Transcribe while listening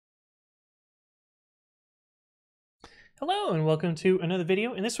Hello and welcome to another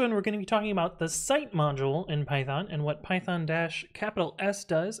video. In this one we're going to be talking about the site module in Python and what Python-S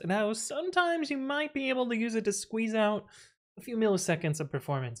does and how sometimes you might be able to use it to squeeze out a few milliseconds of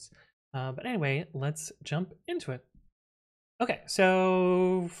performance. But anyway, let's jump into it. Okay,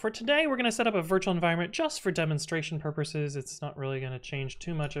 so for today we're going to set up a virtual environment just for demonstration purposes. It's not really going to change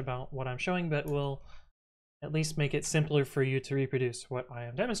too much about what I'm showing, but will at least make it simpler for you to reproduce what I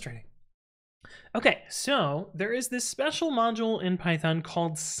am demonstrating. Okay, so there is this special module in Python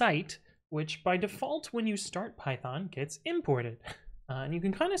called site, which by default when you start Python gets imported. And you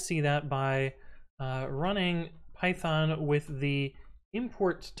can kind of see that by running Python with the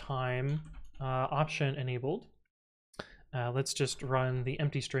import time option enabled. Let's just run the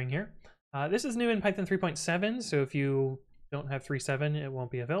empty string here. This is new in Python 3.7, so if you don't have 3.7, it won't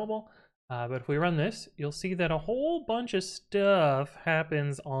be available. But if we run this, you'll see that a whole bunch of stuff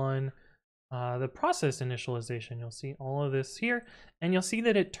happens on the process initialization. You'll see all of this here, and you'll see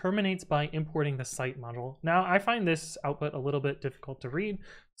that it terminates by importing the site module. Now, I find this output a little bit difficult to read,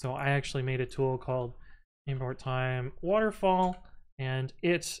 so I actually made a tool called import time waterfall, and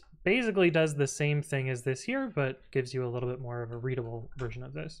it basically does the same thing as this here, but gives you a little bit more of a readable version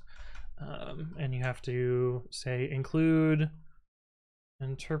of this. And you have to say include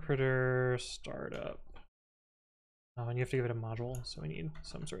interpreter startup. And you have to give it a module, so we need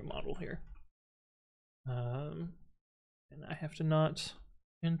some sort of module here. And I have to not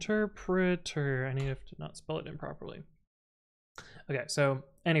interpreter, I have to not spell it improperly. Okay, so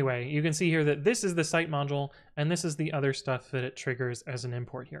anyway, you can see here that this is the site module, and this is the other stuff that it triggers as an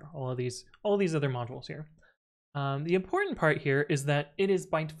import here. All these other modules here. The important part here is that it is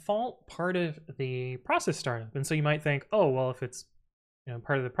by default part of the process startup, and so you might think, oh well, if it's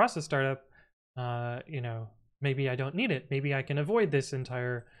part of the process startup, maybe I don't need it. Maybe I can avoid this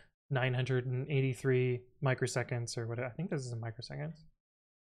entire 983 microseconds or whatever. I think this is in microseconds.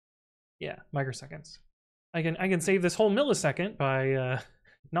 Yeah, microseconds. I can save this whole millisecond by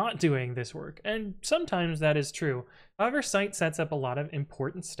not doing this work, and sometimes that is true. However, site sets up a lot of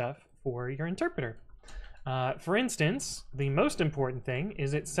important stuff for your interpreter. For instance, the most important thing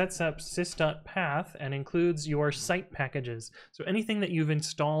is it sets up sys.path and includes your site packages. So anything that you've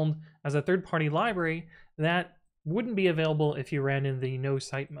installed as a third-party library that wouldn't be available if you ran in the no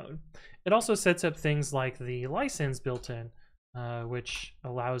site mode. It also sets up things like the license built in, which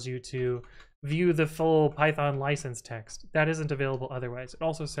allows you to view the full Python license text. That isn't available otherwise. It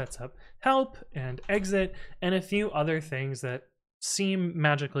also sets up help and exit and a few other things that seem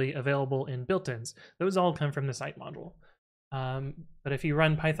magically available in built-ins. Those all come from the site module. But if you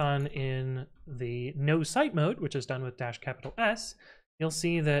run Python in the no site mode, which is done with -S, you'll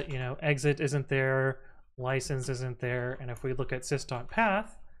see that exit isn't there, license isn't there, and if we look at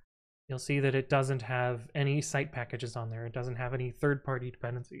sys.path, you'll see that it doesn't have any site packages on there. It doesn't have any third-party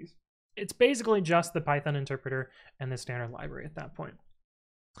dependencies. It's basically just the Python interpreter and the standard library at that point.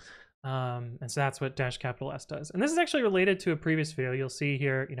 And so that's what -S does. And this is actually related to a previous video. You'll see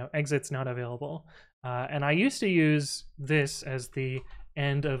here, exit's not available. And I used to use this as the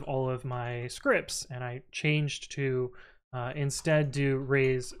end of all of my scripts, and I changed to instead do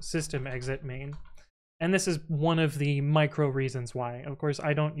raise system exit main. And this is one of the micro reasons why. Of course,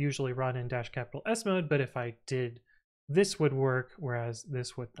 I don't usually run in -S mode, but if I did, this would work, whereas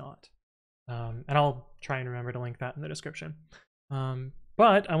this would not. And I'll try and remember to link that in the description.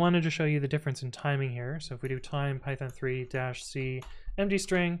 But I wanted to show you the difference in timing here. So if we do time Python 3 -c empty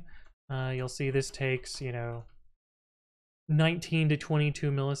string, you'll see this takes 19 to 22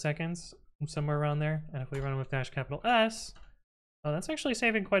 milliseconds, somewhere around there. And if we run with -S, oh, that's actually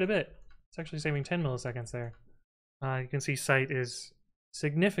saving quite a bit. It's actually saving 10 milliseconds there. You can see site is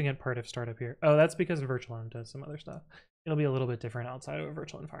significant part of startup here. Oh, that's because virtual env does some other stuff. It'll be a little bit different outside of a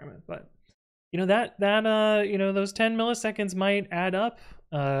virtual environment, but those 10 milliseconds might add up,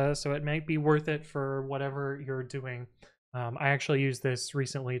 so it might be worth it for whatever you're doing. I actually used this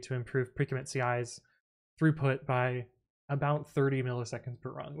recently to improve Precommit CI's throughput by about 30 milliseconds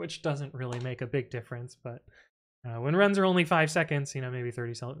per run, which doesn't really make a big difference, but when runs are only 5 seconds, maybe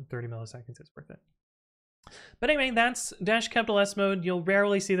 30 milliseconds is worth it. But anyway, that's -S mode. You'll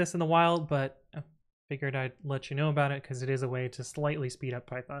rarely see this in the wild, but I figured I'd let you know about it because it is a way to slightly speed up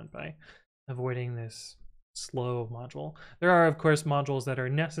Python by avoiding this slow module. There are, of course, modules that are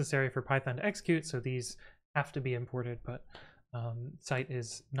necessary for Python to execute, so these have to be imported, but site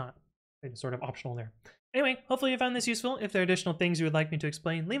is not. It's sort of optional there. Anyway, hopefully you found this useful. If there are additional things you would like me to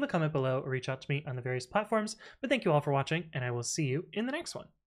explain, leave a comment below or reach out to me on the various platforms. But thank you all for watching, and I will see you in the next one.